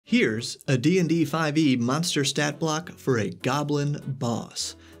Here's a D&D 5e monster stat block for a goblin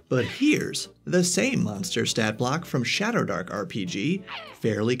boss. But here's the same monster stat block from Shadowdark RPG,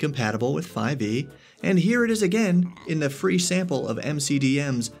 fairly compatible with 5e, and here it is again in the free sample of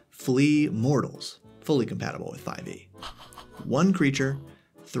MCDM's Flea Mortals, fully compatible with 5e. One creature,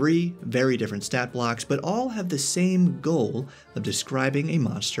 3 very different stat blocks, but all have the same goal of describing a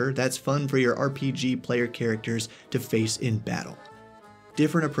monster that's fun for your RPG player characters to face in battle.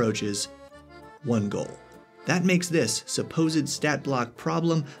 Different approaches, one goal. That makes this supposed stat block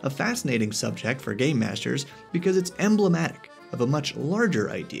problem a fascinating subject for game masters because it's emblematic of a much larger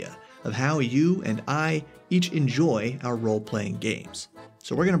idea of how you and I each enjoy our role-playing games.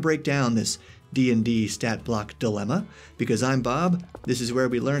 So we're going to break down this D&D stat block dilemma because I'm Bob. This is where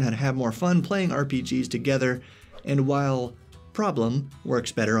we learn how to have more fun playing RPGs together, and while problem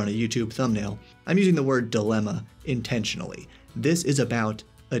works better on a YouTube thumbnail, I'm using the word dilemma intentionally. This is about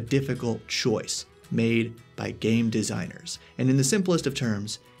a difficult choice made by game designers. And in the simplest of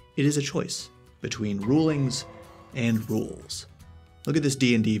terms, it is a choice between rulings and rules. Look at this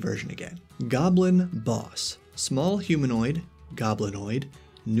D&D version again. Goblin boss. Small humanoid, goblinoid,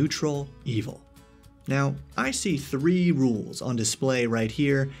 neutral evil. Now, I see 3 rules on display right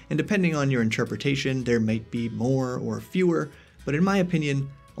here, and depending on your interpretation, there might be more or fewer, but in my opinion,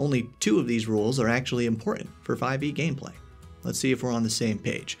 only 2 of these rules are actually important for 5e gameplay. Let's see if we're on the same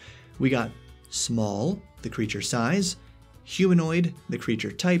page. We got small, the creature size, humanoid, the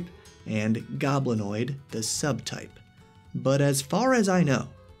creature type, and goblinoid, the subtype. But as far as I know,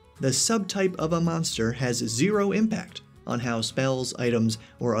 the subtype of a monster has 0 impact on how spells, items,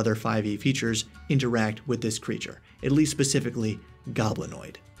 or other 5e features interact with this creature, at least specifically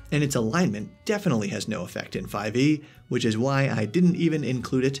goblinoid. And its alignment definitely has no effect in 5e, which is why I didn't even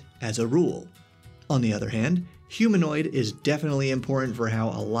include it as a rule. On the other hand, humanoid is definitely important for how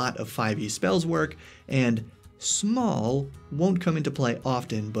a lot of 5e spells work, and small won't come into play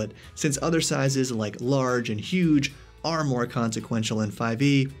often, but since other sizes like large and huge are more consequential in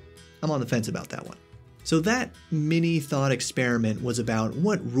 5e, I'm on the fence about that one. So that mini thought experiment was about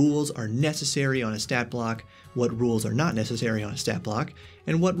what rules are necessary on a stat block, what rules are not necessary on a stat block,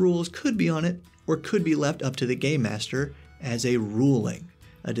 and what rules could be on it or could be left up to the game master as a ruling,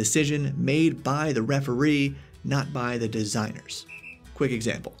 a decision made by the referee, not by the designers. Quick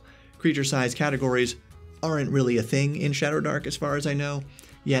example, creature size categories aren't really a thing in Shadowdark as far as I know,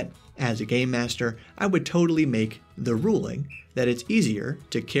 yet as a game master, I would totally make the ruling that it's easier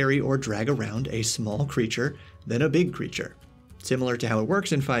to carry or drag around a small creature than a big creature. Similar to how it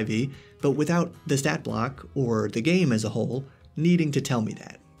works in 5e, but without the stat block or the game as a whole needing to tell me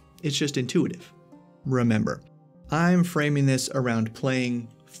that. It's just intuitive. Remember, I'm framing this around playing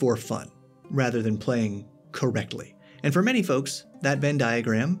for fun, rather than playing correctly. And for many folks, that Venn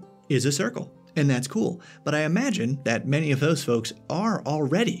diagram is a circle, and that's cool. But I imagine that many of those folks are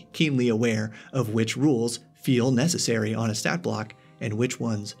already keenly aware of which rules feel necessary on a stat block and which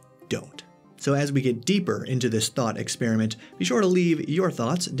ones don't. So as we get deeper into this thought experiment, be sure to leave your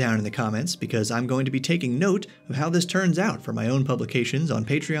thoughts down in the comments because I'm going to be taking note of how this turns out for my own publications on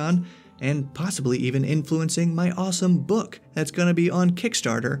Patreon and possibly even influencing my awesome book that's going to be on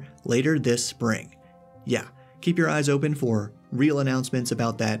Kickstarter later this spring. Yeah, keep your eyes open for real announcements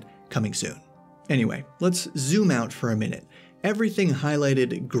about that coming soon. Anyway, let's zoom out for a minute. Everything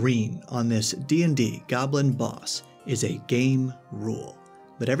highlighted green on this D&D Goblin boss is a game rule,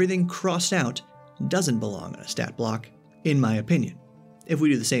 but everything crossed out doesn't belong on a stat block, in my opinion. If we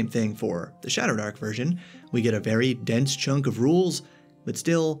do the same thing for the Shadowdark version, we get a very dense chunk of rules, but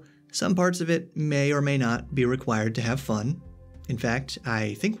still, some parts of it may or may not be required to have fun. In fact,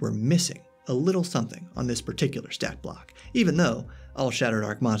 I think we're missing a little something on this particular stat block, even though all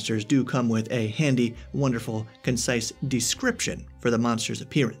Shadowdark monsters do come with a handy, wonderful, concise description for the monster's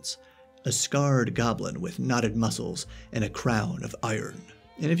appearance. A scarred goblin with knotted muscles and a crown of iron.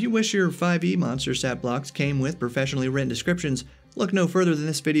 And if you wish your 5e monster stat blocks came with professionally written descriptions, look no further than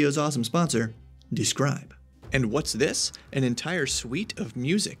this video's awesome sponsor, Describe. And what's this? An entire suite of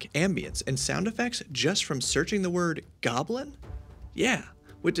music, ambience, and sound effects just from searching the word goblin? Yeah,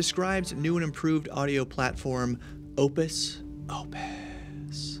 with Describe's new and improved audio platform, Opus.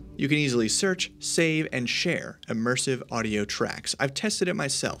 You can easily search, save, and share immersive audio tracks. I've tested it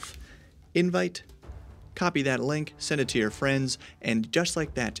myself. Invite, copy that link, send it to your friends, and just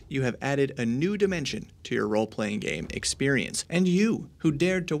like that, you have added a new dimension to your role-playing game experience. And you, who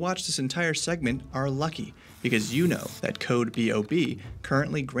dared to watch this entire segment, are lucky, because you know that code BOB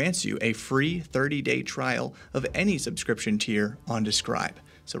currently grants you a free 30-day trial of any subscription tier on Describe.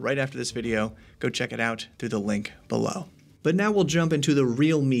 So right after this video, go check it out through the link below. But now we'll jump into the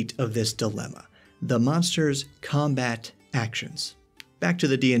real meat of this dilemma, the monster's combat actions. Back to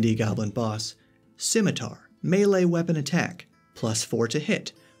the D&D Goblin boss. Scimitar, melee weapon attack, +4 to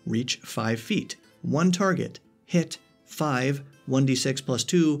hit, reach 5 feet, 1 target, hit, 5, 1d6 +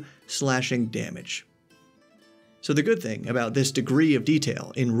 2, slashing damage. So the good thing about this degree of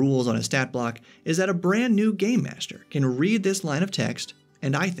detail in rules on a stat block is that a brand new Game Master can read this line of text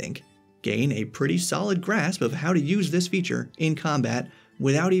and, I think, gain a pretty solid grasp of how to use this feature in combat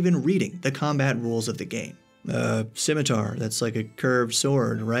without even reading the combat rules of the game. Scimitar, that's like a curved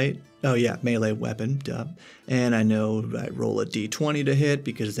sword, right? Oh yeah, melee weapon, duh. And I know I roll a d20 to hit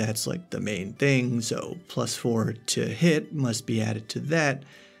because that's like the main thing, so +4 to hit must be added to that.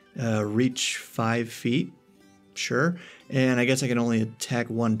 Reach 5 feet, sure. And I guess I can only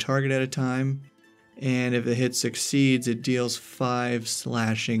attack 1 target at a time. And if the hit succeeds, it deals 5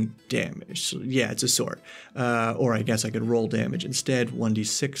 slashing damage. So yeah, it's a sword. Or I guess I could roll damage instead,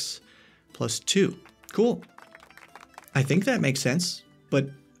 1d6 + 2. Cool. I think that makes sense, but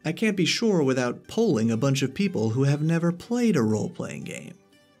I can't be sure without polling a bunch of people who have never played a role-playing game.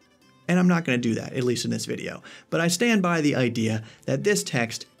 And I'm not going to do that, at least in this video, but I stand by the idea that this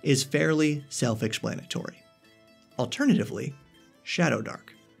text is fairly self-explanatory. Alternatively,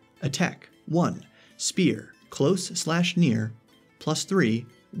 Shadowdark. Attack, 1. Spear, close/near, +3,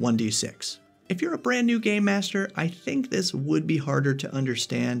 1d6. If you're a brand new Game Master, I think this would be harder to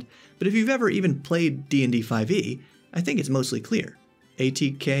understand, but if you've ever even played D&D 5e, I think it's mostly clear.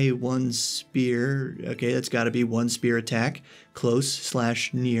 ATK 1 spear, okay, that's got to be 1 spear attack,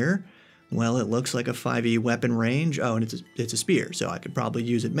 close/near. Well, it looks like a 5e weapon range. Oh, and it's a spear, so I could probably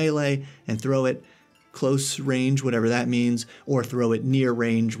use it melee and throw it close range, whatever that means, or throw it near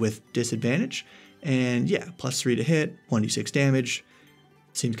range with disadvantage. And yeah, +3 to hit, 1d6 damage.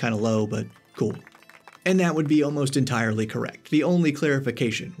 Seems kind of low, but cool. And that would be almost entirely correct. The only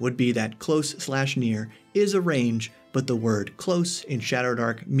clarification would be that close/near is a range, but the word close in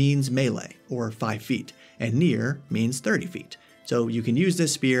Shadowdark means melee, or 5 feet, and near means 30 feet. So you can use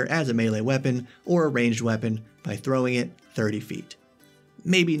this spear as a melee weapon or a ranged weapon by throwing it 30 feet.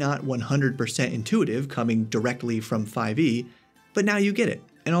 Maybe not 100% intuitive coming directly from 5e, but now you get it,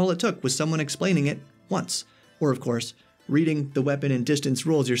 and all it took was someone explaining it once. Or of course, reading the weapon and distance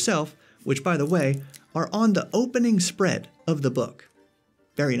rules yourself, which by the way, are on the opening spread of the book.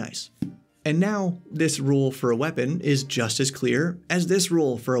 Very nice. And now, this rule for a weapon is just as clear as this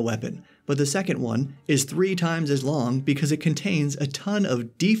rule for a weapon, but the second one is 3 times as long because it contains a ton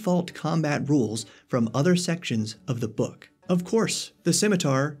of default combat rules from other sections of the book. Of course, the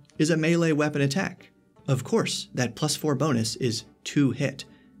scimitar is a melee weapon attack. Of course, that +4 bonus is 2 hit.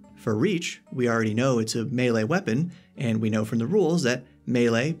 For reach, we already know it's a melee weapon, and we know from the rules that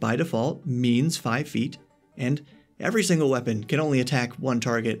melee, by default, means 5 feet, and every single weapon can only attack 1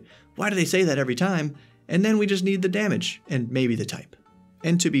 target. Why do they say that every time? And then we just need the damage, and maybe the type.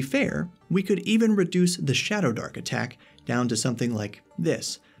 And to be fair, we could even reduce the Shadowdark attack down to something like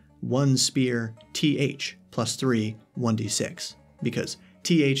this. 1 spear, TH, +3, 1d6. Because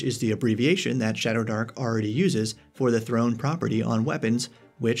TH is the abbreviation that Shadowdark already uses for the thrown property on weapons,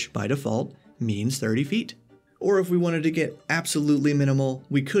 which, by default, means 30 feet. Or if we wanted to get absolutely minimal,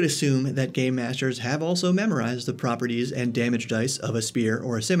 we could assume that Game Masters have also memorized the properties and damage dice of a spear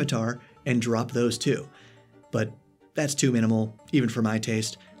or a scimitar and drop those too. But that's too minimal, even for my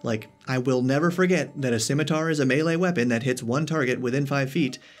taste. Like, I will never forget that a scimitar is a melee weapon that hits 1 target within 5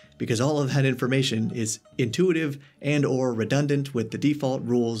 feet, because all of that information is intuitive and or redundant with the default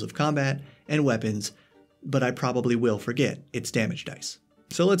rules of combat and weapons, but I probably will forget its damage dice.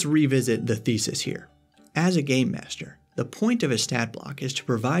 So let's revisit the thesis here. As a Game Master, the point of a stat block is to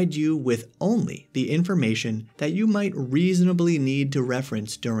provide you with only the information that you might reasonably need to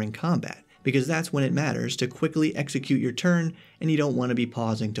reference during combat, because that's when it matters to quickly execute your turn and you don't want to be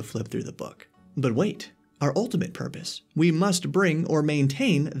pausing to flip through the book. But wait, our ultimate purpose. We must bring or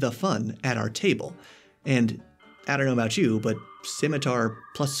maintain the fun at our table. And I don't know about you, but scimitar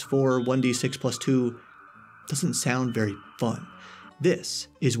 +4, 1d6 +2 doesn't sound very fun. This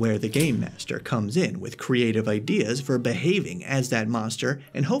is where the Game Master comes in with creative ideas for behaving as that monster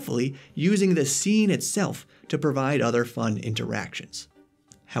and hopefully using the scene itself to provide other fun interactions.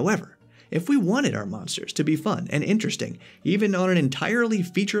 However, if we wanted our monsters to be fun and interesting, even on an entirely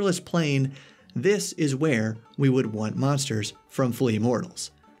featureless plane, this is where we would want monsters from Flea Mortals.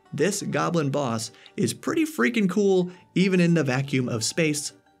 This goblin boss is pretty freaking cool even in the vacuum of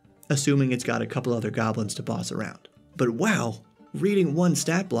space, assuming it's got a couple other goblins to boss around. But wow! Reading one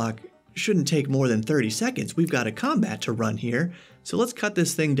stat block shouldn't take more than 30 seconds. We've got a combat to run here, so let's cut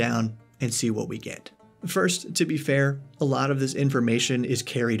this thing down and see what we get. First, to be fair, a lot of this information is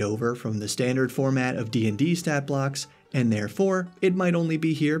carried over from the standard format of D&D stat blocks, and therefore, it might only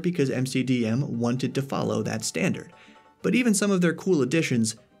be here because MCDM wanted to follow that standard. But even some of their cool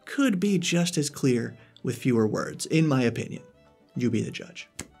additions could be just as clear with fewer words, in my opinion. You be the judge.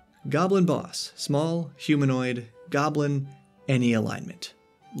 Goblin boss, small, humanoid, goblin, any alignment.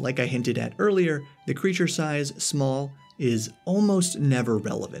 Like I hinted at earlier, the creature size, small, is almost never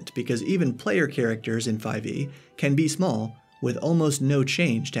relevant because even player characters in 5e can be small with almost no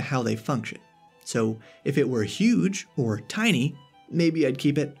change to how they function. So if it were huge or tiny, maybe I'd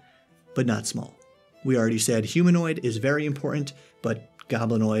keep it, but not small. We already said humanoid is very important, but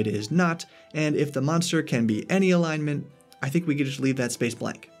goblinoid is not, and if the monster can be any alignment, I think we could just leave that space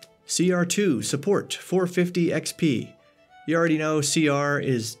blank. CR2, support, 450 XP. You already know CR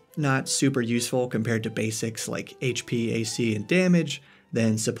is not super useful compared to basics like HP, AC, and damage.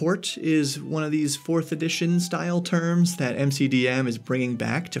 Then support is one of these 4th edition style terms that MCDM is bringing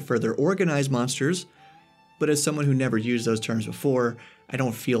back to further organize monsters. But as someone who never used those terms before, I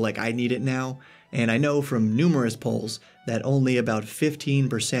don't feel like I need it now. And I know from numerous polls that only about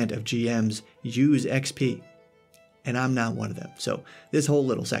 15% of GMs use XP. And I'm not one of them, so this whole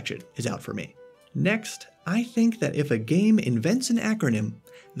little section is out for me. Next, I think that if a game invents an acronym,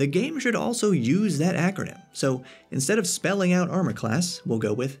 the game should also use that acronym. So instead of spelling out armor class, we'll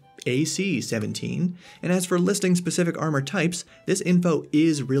go with AC-17. And as for listing specific armor types, this info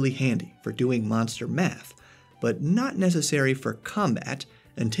is really handy for doing monster math, but not necessary for combat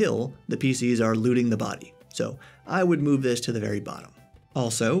until the PCs are looting the body. So I would move this to the very bottom.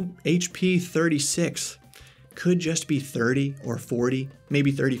 Also, HP 36 could just be 30 or 40,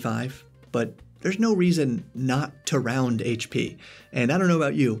 maybe 35, but there's no reason not to round HP. And I don't know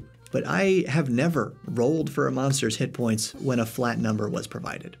about you, but I have never rolled for a monster's hit points when a flat number was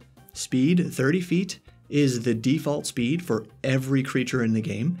provided. Speed, 30 feet, is the default speed for every creature in the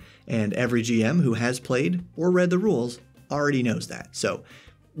game, and every GM who has played or read the rules already knows that. So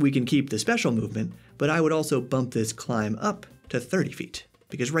we can keep the special movement, but I would also bump this climb up to 30 feet,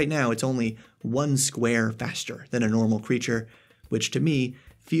 because right now it's only 1 square faster than a normal creature, which to me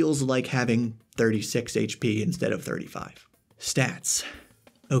feels like having 36 HP instead of 35. Stats.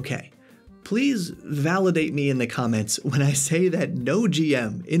 Okay, please validate me in the comments when I say that no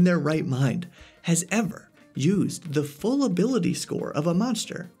GM in their right mind has ever used the full ability score of a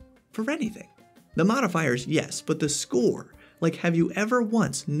monster for anything. The modifiers, yes, but the score. Like, have you ever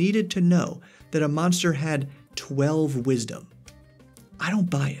once needed to know that a monster had 12 wisdom? I don't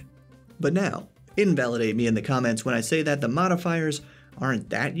buy it. But now, invalidate me in the comments when I say that the modifiers aren't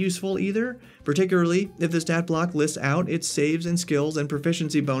that useful either, particularly if the stat block lists out its saves and skills and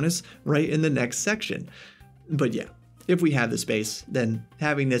proficiency bonus right in the next section. But yeah, if we have the space, then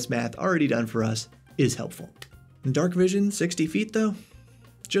having this math already done for us is helpful. Dark vision, 60 feet though?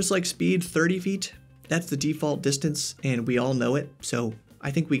 Just like speed, 30 feet? That's the default distance, and we all know it, so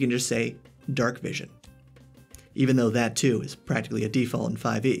I think we can just say dark vision. Even though that too is practically a default in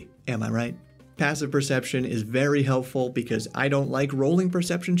 5e, am I right? Passive perception is very helpful because I don't like rolling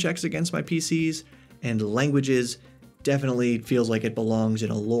perception checks against my PCs, and languages definitely feels like it belongs in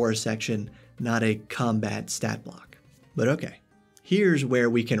a lore section, not a combat stat block. But okay, here's where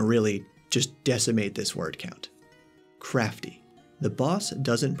we can really just decimate this word count. Crafty. The boss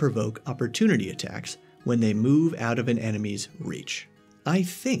doesn't provoke opportunity attacks when they move out of an enemy's reach. I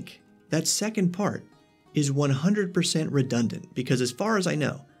think that second part is 100% redundant because as far as I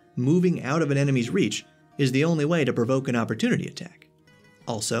know, moving out of an enemy's reach is the only way to provoke an opportunity attack.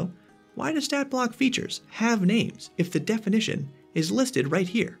 Also, why do stat block features have names if the definition is listed right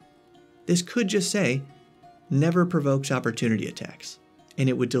here? This could just say, never provokes opportunity attacks, and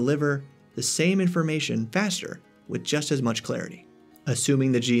it would deliver the same information faster with just as much clarity,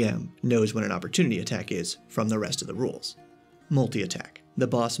 assuming the GM knows what an opportunity attack is from the rest of the rules. Multi-attack. The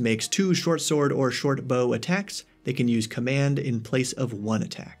boss makes 2 short sword or short bow attacks. They can use command in place of 1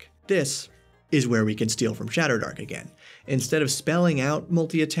 attack. This is where we can steal from Shadowdark again. Instead of spelling out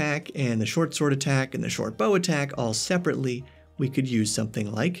multi-attack and the short sword attack and the short bow attack all separately, we could use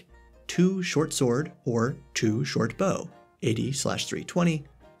something like 2 short sword or 2 short bow, 80/320,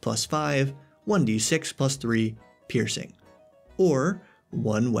 +5, 1d6 +3, piercing. Or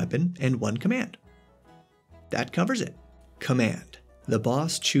 1 weapon and 1 command. That covers it. Command. The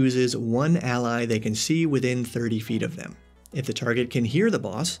boss chooses 1 ally they can see within 30 feet of them. If the target can hear the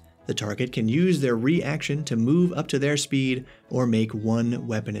boss, the target can use their reaction to move up to their speed or make 1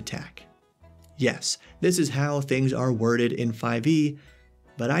 weapon attack. Yes, this is how things are worded in 5e,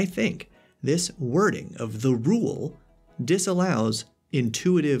 but I think this wording of the rule disallows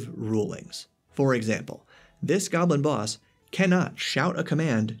intuitive rulings. For example, this goblin boss cannot shout a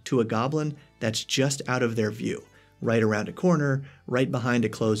command to a goblin that's just out of their view, right around a corner, right behind a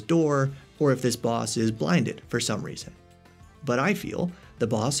closed door, or if this boss is blinded for some reason. But I feel the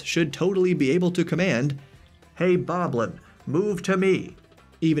boss should totally be able to command, "Hey Boblin, move to me,"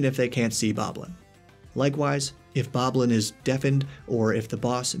 even if they can't see Boblin. Likewise, if Boblin is deafened, or if the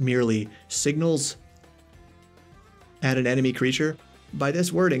boss merely signals at an enemy creature, by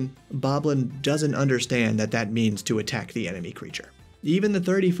this wording, Boblin doesn't understand that that means to attack the enemy creature. Even the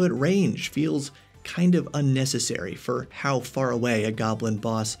 30-foot range feels kind of unnecessary for how far away a goblin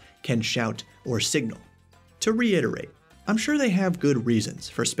boss can shout or signal. To reiterate, I'm sure they have good reasons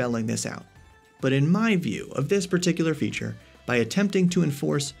for spelling this out, but in my view of this particular feature, by attempting to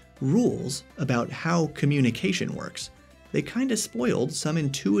enforce rules about how communication works, they kinda spoiled some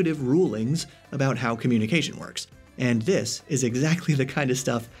intuitive rulings about how communication works. And this is exactly the kind of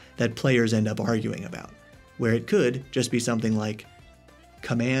stuff that players end up arguing about, where it could just be something like,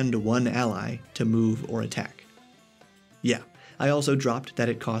 command one ally to move or attack. Yeah, I also dropped that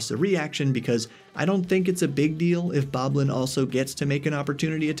it costs a reaction because I don't think it's a big deal if Boblin also gets to make an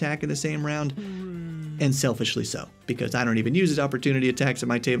opportunity attack in the same round, and selfishly so, because I don't even use his opportunity attacks at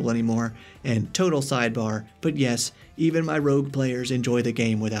my table anymore, and total sidebar, but yes, even my rogue players enjoy the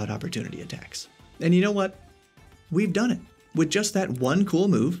game without opportunity attacks. And you know what? We've done it, with just that one cool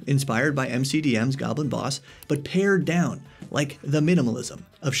move inspired by MCDM's Goblin Boss, but pared down, like the minimalism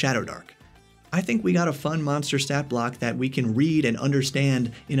of Shadowdark. I think we got a fun monster stat block that we can read and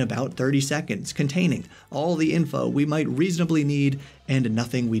understand in about 30 seconds, containing all the info we might reasonably need and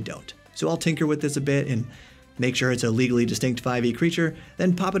nothing we don't. So I'll tinker with this a bit and make sure it's a legally distinct 5e creature,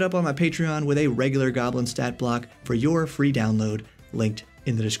 then pop it up on my Patreon with a regular goblin stat block for your free download, linked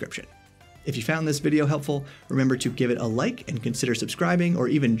in the description. If you found this video helpful, remember to give it a like and consider subscribing or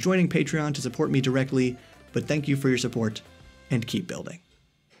even joining Patreon to support me directly. But thank you for your support, and keep building.